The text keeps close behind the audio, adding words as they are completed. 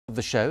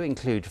The show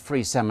include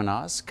free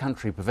seminars,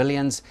 country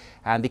pavilions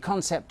and the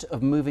concept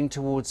of moving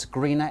towards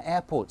greener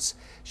airports.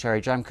 Sherry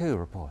Jamku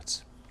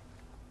reports.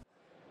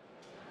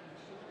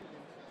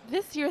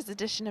 This year's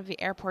edition of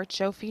the airport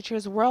show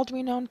features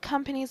world-renowned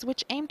companies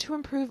which aim to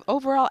improve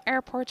overall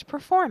airport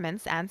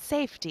performance and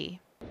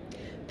safety.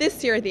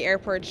 This year, the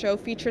airport show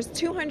features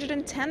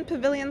 210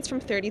 pavilions from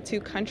 32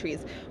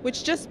 countries,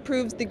 which just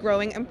proves the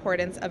growing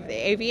importance of the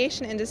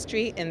aviation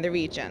industry in the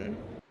region.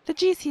 The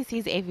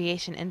GCC's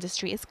aviation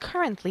industry is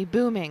currently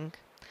booming.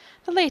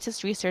 The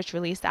latest research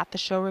released at the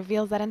show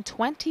reveals that in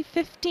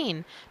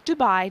 2015,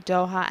 Dubai,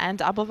 Doha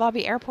and Abu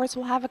Dhabi airports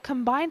will have a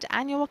combined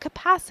annual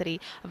capacity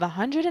of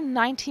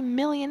 190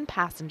 million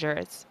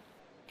passengers.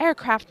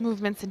 Aircraft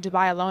movements in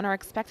Dubai alone are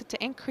expected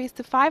to increase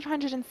to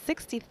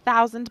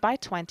 560,000 by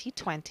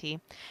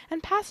 2020,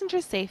 and passenger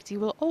safety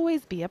will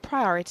always be a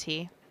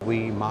priority.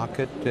 We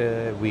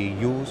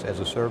use as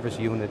a service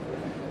unit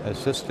a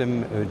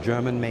system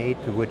German-made,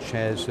 which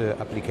has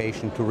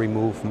application to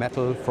remove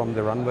metal from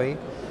the runway,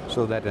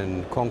 so that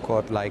a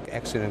Concorde-like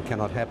accident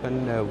cannot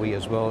happen. We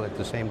as well at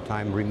the same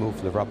time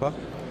remove the rubber,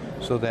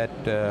 so that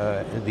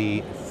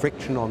the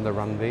friction on the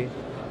runway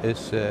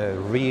is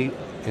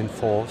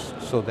reinforced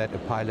so that a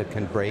pilot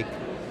can brake.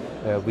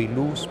 We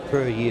lose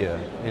per year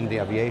in the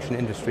aviation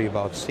industry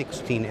about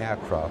 16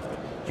 aircraft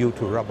due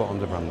to rubber on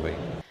the runway.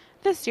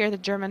 This year the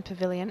German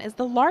pavilion is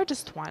the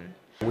largest one.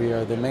 We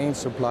are the main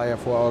supplier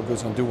for our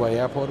goods on Dubai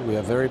Airport. We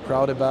are very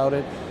proud about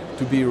it,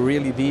 to be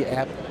really the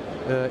app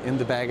in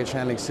the baggage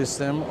handling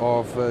system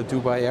of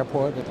Dubai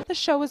Airport. The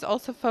show is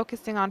also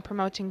focusing on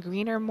promoting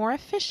greener, more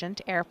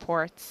efficient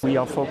airports. We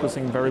are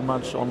focusing very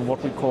much on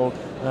what we call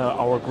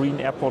our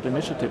Green Airport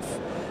Initiative.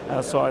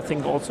 So I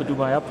think also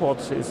Dubai Airport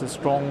is a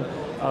strong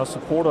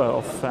supporter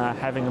of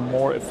having a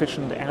more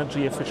efficient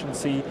energy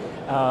efficiency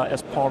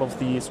as part of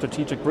the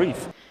strategic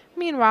brief.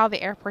 Meanwhile,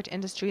 the airport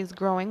industry is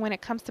growing when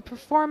it comes to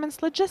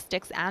performance,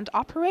 logistics and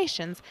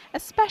operations,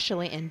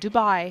 especially in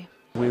Dubai.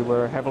 We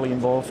were heavily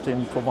involved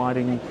in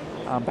providing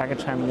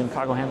baggage handling and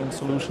cargo handling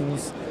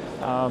solutions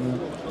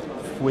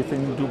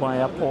within Dubai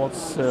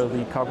airports,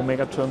 the Cargo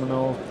Mega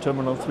Terminal,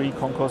 Terminal 3,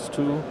 Concourse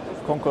 2,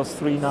 Concourse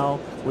 3 now,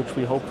 which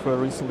we hope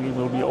recently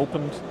will be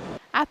opened.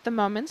 At the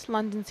moment,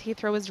 London's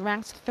Heathrow is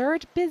ranked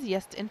third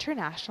busiest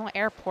international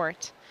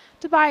airport.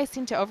 Dubai is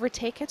seen to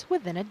overtake it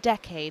within a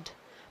decade.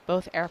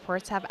 Both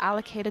airports have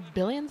allocated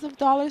billions of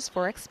dollars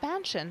for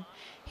expansion.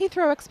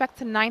 Heathrow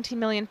expects a 90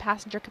 million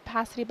passenger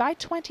capacity by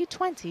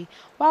 2020,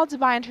 while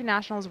Dubai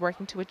International is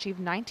working to achieve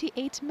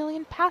 98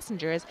 million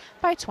passengers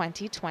by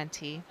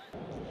 2020.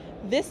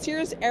 This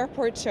year's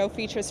airport show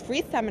features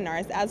free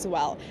seminars as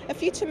well. A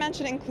few to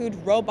mention include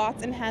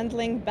robots in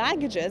handling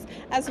baggages,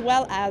 as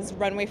well as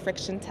runway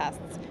friction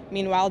tests.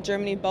 Meanwhile,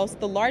 Germany boasts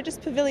the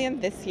largest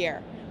pavilion this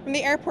year. From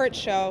the airport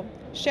show,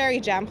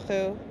 Sherry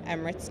Jamku,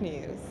 Emirates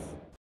News.